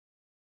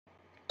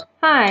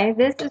Hi,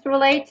 this is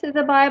Relate to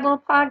the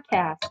Bible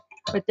podcast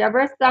with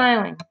Deborah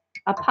Styling,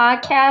 a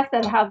podcast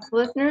that helps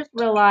listeners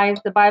realize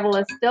the Bible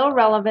is still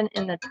relevant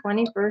in the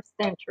 21st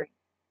century.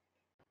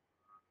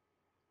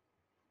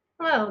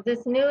 Hello,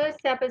 this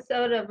newest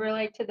episode of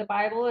Relate to the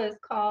Bible is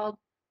called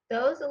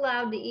Those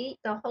Allowed to Eat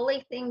the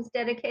Holy Things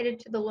Dedicated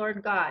to the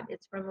Lord God.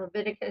 It's from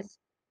Leviticus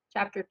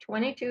chapter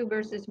 22,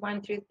 verses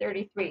 1 through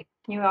 33.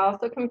 You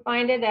also can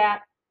find it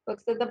at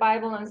Books of the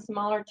Bible in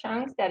Smaller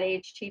Chunks at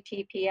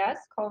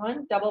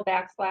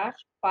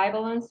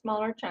https://Bible in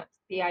Smaller Chunks,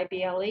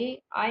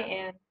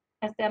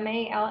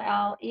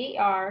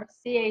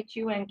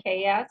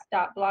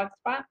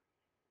 BIBLEINSMALLERCHUNKS.blogspot,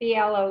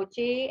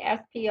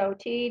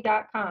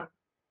 blogspot.com.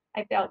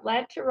 I felt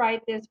led to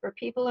write this for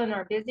people in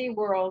our busy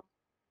world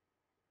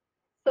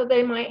so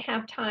they might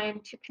have time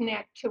to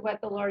connect to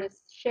what the Lord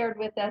has shared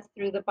with us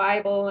through the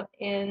Bible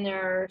in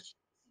their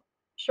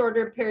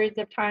shorter periods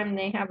of time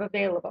they have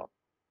available.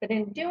 But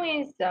in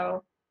doing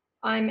so,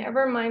 I'm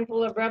ever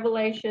mindful of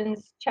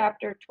Revelations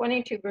chapter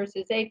 22,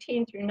 verses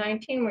 18 through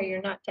 19, where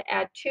you're not to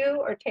add to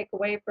or take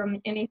away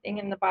from anything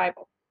in the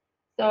Bible.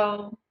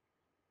 So,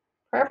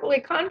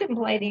 prayerfully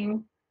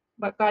contemplating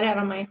what God had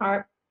on my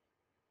heart,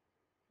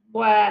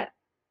 what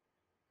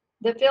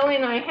the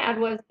feeling I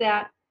had was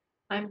that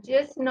I'm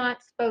just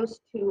not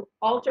supposed to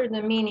alter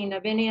the meaning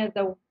of any of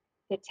the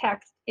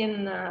text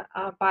in the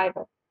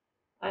Bible.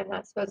 I'm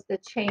not supposed to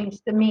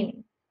change the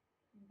meaning.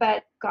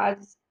 But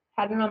God's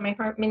had it on my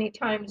heart many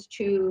times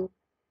to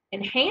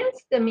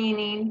enhance the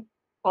meaning,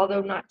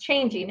 although not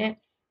changing it,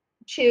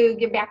 to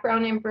give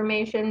background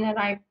information that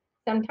I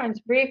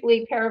sometimes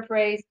briefly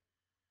paraphrase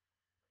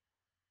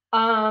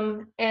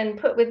and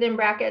put within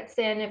brackets.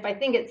 And if I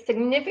think it's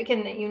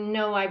significant that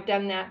I've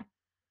done that,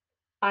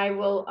 I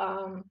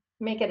will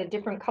make it a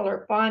different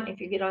color font if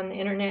you get on the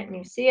internet and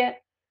you see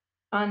it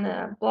on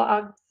the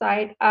blog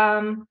site.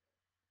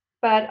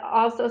 But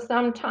also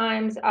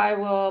sometimes I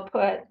will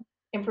put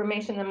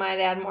information that might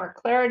add more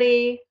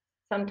clarity,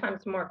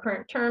 sometimes more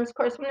current terms. Of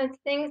course, when it's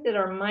things that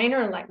are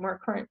minor, like more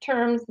current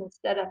terms,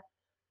 instead of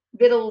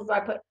victuals, I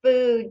put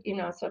food,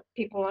 so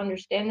people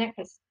understand that,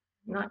 because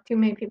not too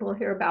many people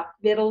hear about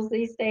victuals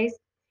these days.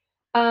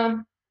 I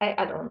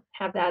don't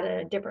have that in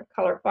a different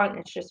color font.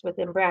 It's just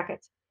within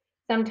brackets.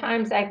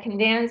 Sometimes I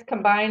condense,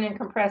 combine, and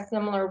compress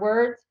similar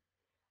words.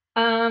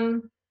 I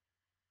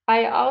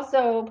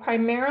also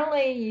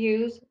primarily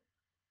use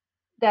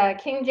the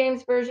King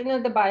James Version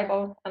of the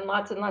Bible and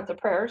lots of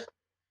prayers.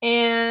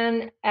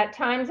 And at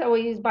times I will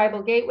use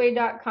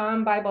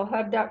BibleGateway.com,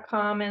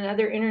 BibleHub.com, and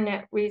other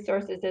internet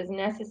resources as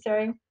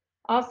necessary.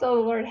 Also,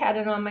 the Lord had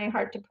it on my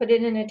heart to put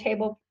it in a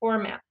table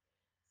format.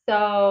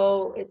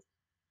 So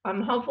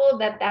I'm hopeful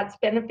that that's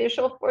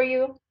beneficial for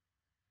you.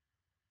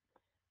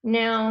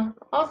 Now,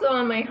 also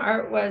on my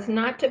heart was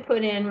not to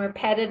put in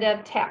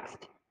repetitive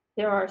text.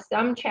 There are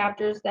some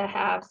chapters that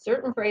have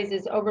certain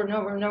phrases over and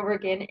over and over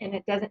again, and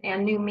it doesn't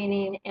add new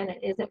meaning, and it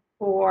isn't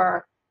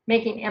for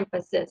making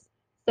emphasis.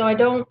 So I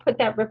don't put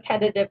that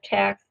repetitive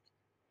text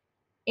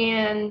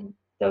in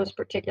those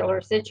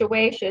particular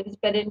situations,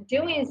 but in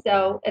doing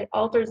so, it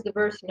alters the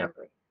verse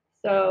numbering.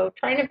 So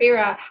trying to figure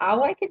out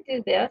how I could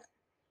do this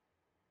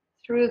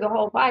through the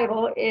whole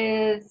Bible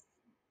is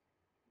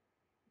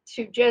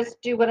to just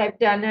do what I've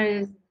done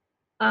is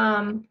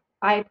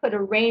I put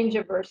a range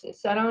of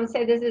verses. So I don't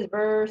say this is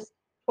verse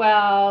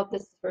 12,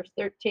 this is verse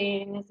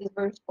 13, this is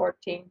verse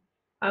 14.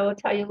 I will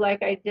tell you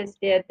like I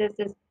just did. This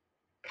is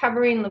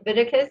covering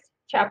Leviticus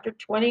chapter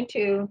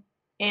 22,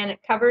 and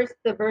it covers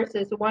the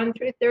verses 1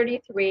 through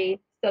 33,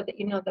 so that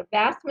the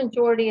vast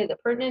majority of the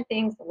pertinent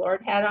things the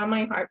Lord had on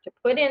my heart to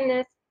put in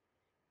this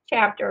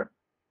chapter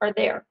are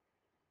there.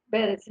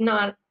 But it's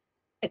not,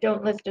 I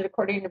don't list it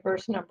according to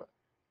verse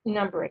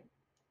numbering.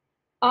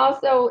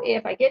 Also,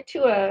 if I get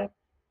to a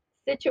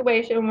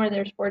situation where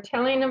there's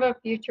foretelling of a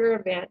future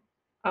event,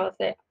 I'll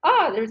say,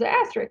 there's an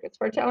asterisk, it's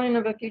foretelling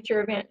of a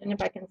future event. And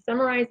if I can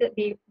summarize it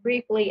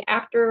briefly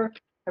after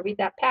I read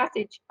that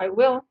passage, I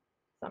will.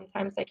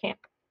 Sometimes I can't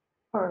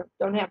or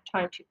don't have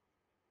time to.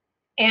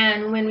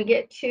 And when we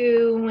get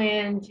to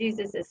when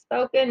Jesus is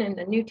spoken in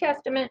the New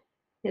Testament,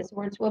 his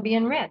words will be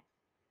in red.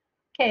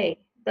 Okay,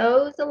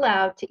 those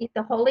allowed to eat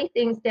the holy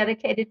things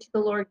dedicated to the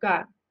Lord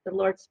God. The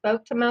Lord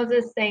spoke to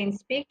Moses, saying,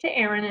 "Speak to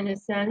Aaron and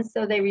his sons,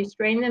 so they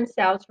restrain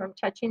themselves from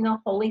touching the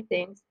holy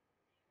things."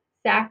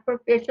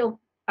 Sacrificial,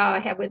 I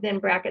have within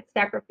brackets,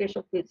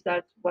 sacrificial foods.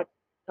 That's what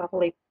the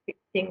holy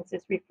things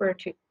is referred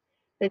to.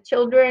 The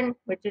children,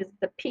 which is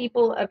the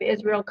people of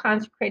Israel,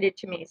 consecrated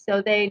to me,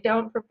 so they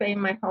don't profane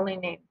my holy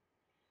name.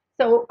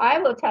 So I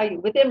will tell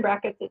you, within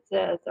brackets it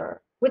says,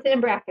 or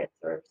within brackets,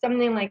 or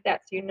something like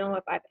that, so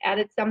if I've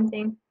added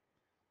something.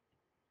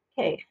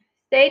 Okay,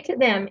 say to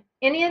them,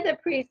 any of the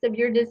priests of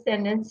your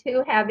descendants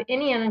who have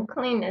any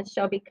uncleanness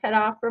shall be cut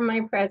off from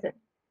my presence.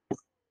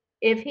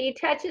 If he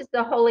touches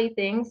the holy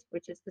things,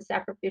 which is the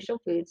sacrificial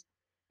foods,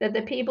 that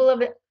the people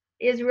of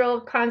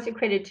Israel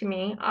consecrated to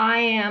me, I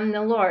am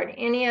the Lord.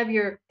 Any of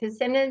your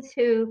descendants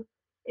who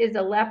is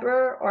a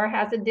leper or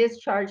has a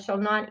discharge shall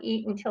not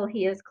eat until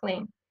he is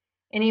clean.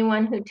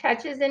 Anyone who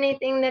touches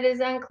anything that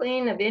is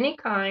unclean of any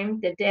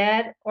kind, the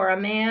dead, or a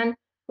man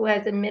who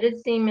has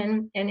emitted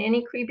semen, and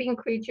any creeping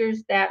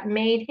creatures that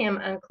made him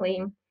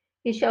unclean,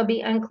 he shall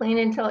be unclean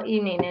until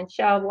evening, and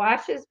shall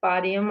wash his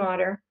body in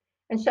water,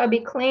 and shall be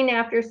clean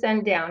after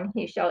sundown.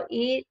 He shall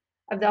eat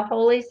of the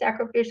holy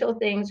sacrificial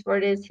things, for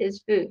it is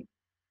his food.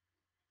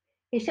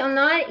 He shall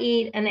not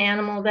eat an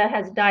animal that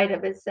has died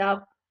of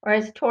itself, or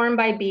is torn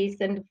by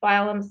beasts, and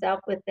defile himself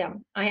with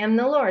them. I am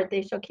the Lord.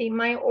 They shall keep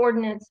my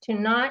ordinance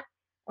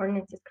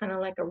ordinance is kind of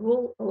like a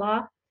rule, a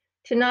law,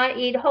 to not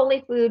eat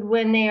holy food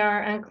when they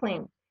are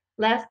unclean,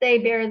 lest they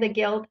bear the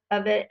guilt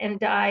of it and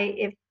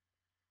die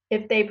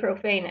if they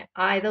profane it.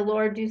 I, the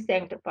Lord, do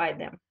sanctify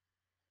them.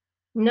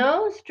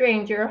 No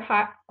stranger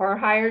or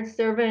hired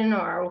servant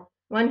or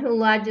one who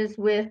lodges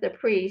with the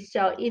priest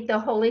shall eat the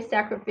holy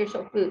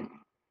sacrificial food.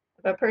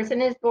 If a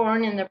person is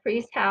born in the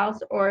priest's house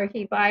or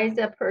he buys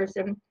a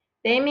person,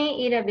 they may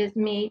eat of his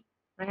meat.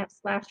 I have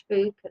slash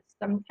food because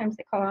sometimes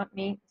they call it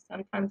meat,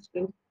 sometimes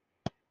food.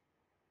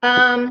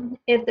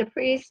 If the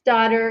priest's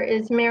daughter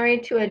is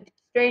married to a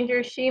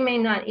stranger, she may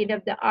not eat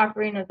of the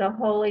offering of the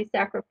holy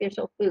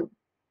sacrificial food.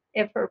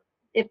 If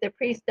the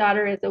priest's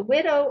daughter is a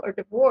widow or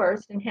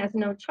divorced and has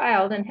no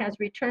child and has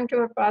returned to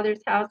her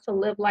father's house to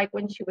live like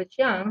when she was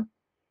young,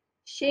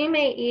 she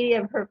may eat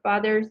of her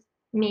father's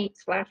meat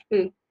slash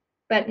food,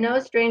 but no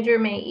stranger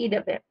may eat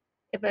of it.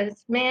 If a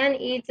man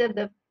eats of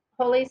the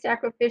holy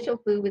sacrificial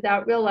food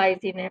without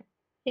realizing it,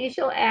 he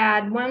shall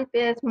add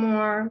 1/5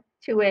 more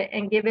to it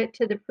and give it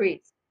to the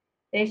priest.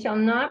 They shall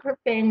not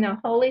profane the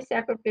holy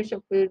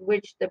sacrificial food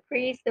which the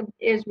priests of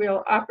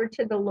Israel offer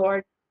to the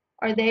Lord,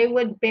 or they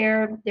would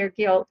bear their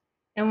guilt.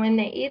 And when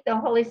they eat the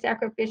holy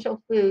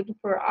sacrificial food,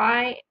 for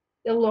I,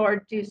 the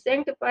Lord, do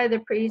sanctify the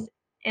priest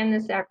and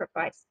the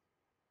sacrifices.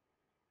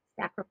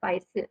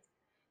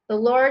 The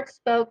Lord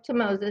spoke to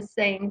Moses,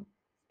 saying,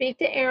 speak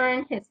to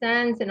Aaron, his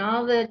sons, and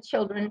all the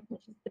children,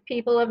 which is the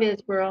people of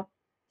Israel,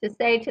 to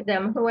say to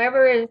them,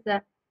 whoever is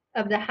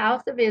of the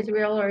house of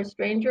Israel or a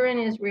stranger in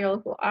Israel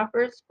who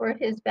offers for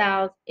his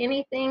vows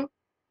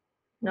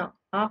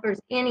offers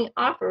any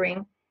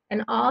offering,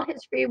 and all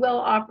his freewill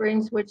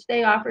offerings which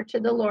they offer to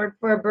the Lord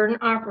for a burnt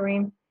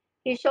offering,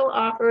 he shall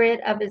offer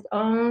it of his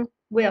own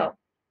will,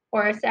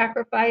 or a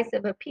sacrifice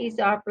of a peace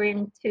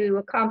offering to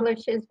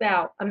accomplish his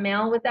vow, a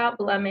male without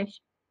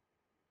blemish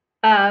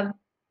of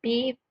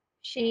beef,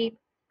 sheep,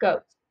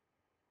 goats.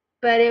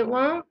 But it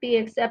won't be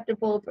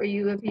acceptable for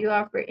you if you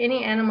offer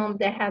any animal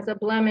that has a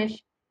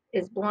blemish,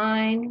 is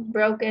blind,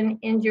 broken,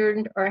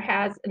 injured, or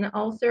has an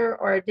ulcer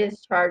or a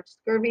discharge,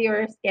 scurvy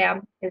or a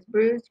scab, is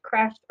bruised,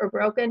 crushed, or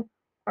broken,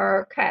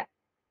 or cut.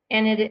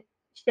 And it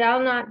shall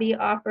not be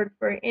offered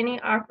for any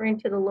offering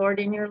to the Lord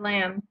in your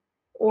land,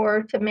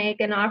 or to make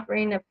an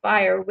offering of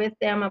fire with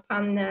them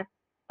upon the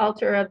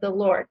altar of the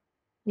Lord.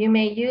 You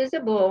may use a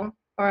bull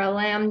or a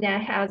lamb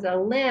that has a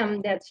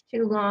limb that's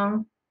too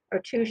long or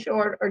too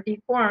short or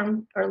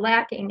deformed or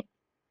lacking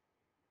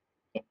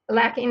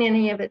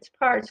any of its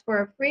parts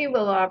for a free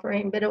will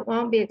offering, but it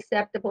won't be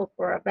acceptable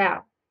for a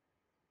vow.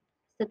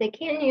 So they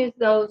can use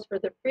those for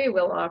the free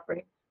will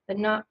offering, but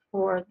not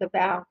for the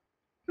vow.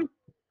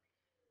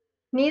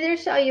 Neither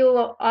shall you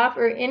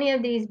offer any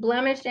of these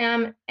blemished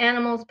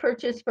animals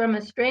purchased from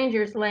a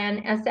stranger's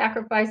land as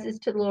sacrifices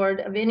to the Lord,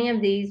 of any of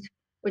these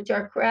which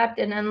are corrupt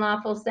and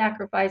unlawful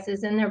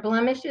sacrifices, and their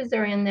blemishes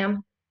are in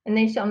them, and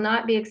they shall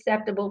not be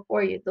acceptable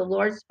for you. The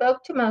Lord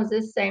spoke to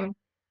Moses, saying,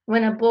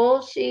 when a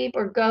bull, sheep,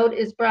 or goat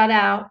is brought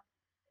out,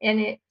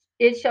 and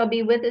it shall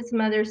be with its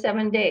mother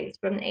 7 days.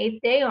 From the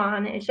 8th day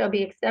on, it shall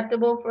be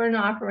acceptable for an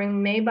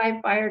offering made by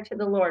fire to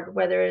the Lord,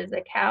 whether it is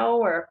a cow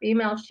or a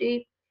female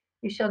sheep.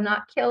 You shall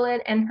not kill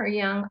it and her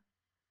young,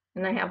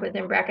 and I have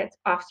within brackets,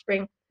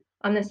 offspring,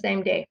 on the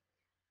same day.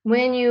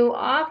 When you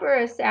offer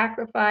a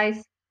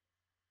sacrifice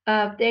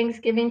of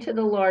thanksgiving to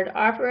the Lord,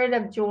 offer it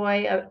of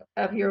joy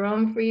of your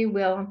own free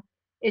will.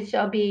 It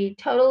shall be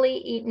totally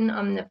eaten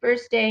on the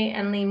first day,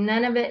 and leave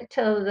none of it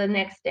till the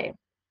next day.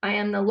 I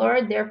am the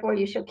Lord, therefore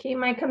you shall keep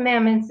my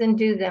commandments and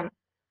do them.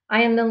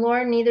 I am the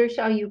Lord, neither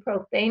shall you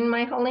profane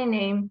my holy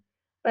name,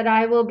 but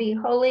I will be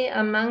holy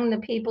among the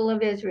people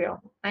of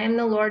Israel. I am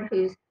the Lord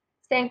who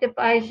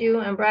sanctifies you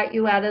and brought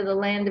you out of the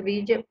land of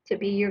Egypt to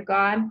be your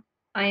God.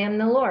 I am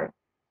the Lord.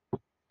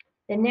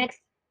 The next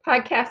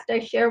podcast I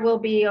share will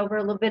be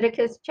over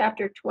Leviticus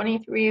chapter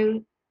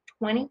 23,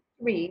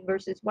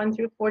 verses 1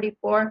 through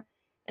 44,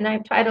 and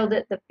I've titled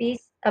it The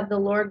Feast of the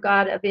Lord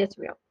God of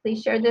Israel.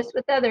 Please share this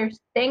with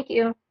others. Thank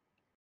you.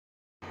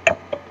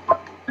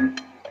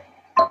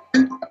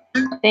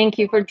 Thank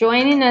you for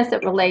joining us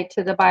at Relate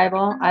to the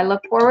Bible. I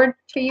look forward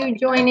to you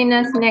joining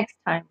us next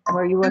time,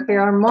 where you will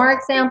hear more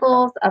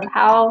examples of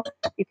how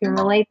you can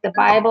relate the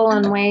Bible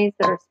in ways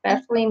that are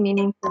especially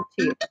meaningful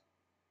to you.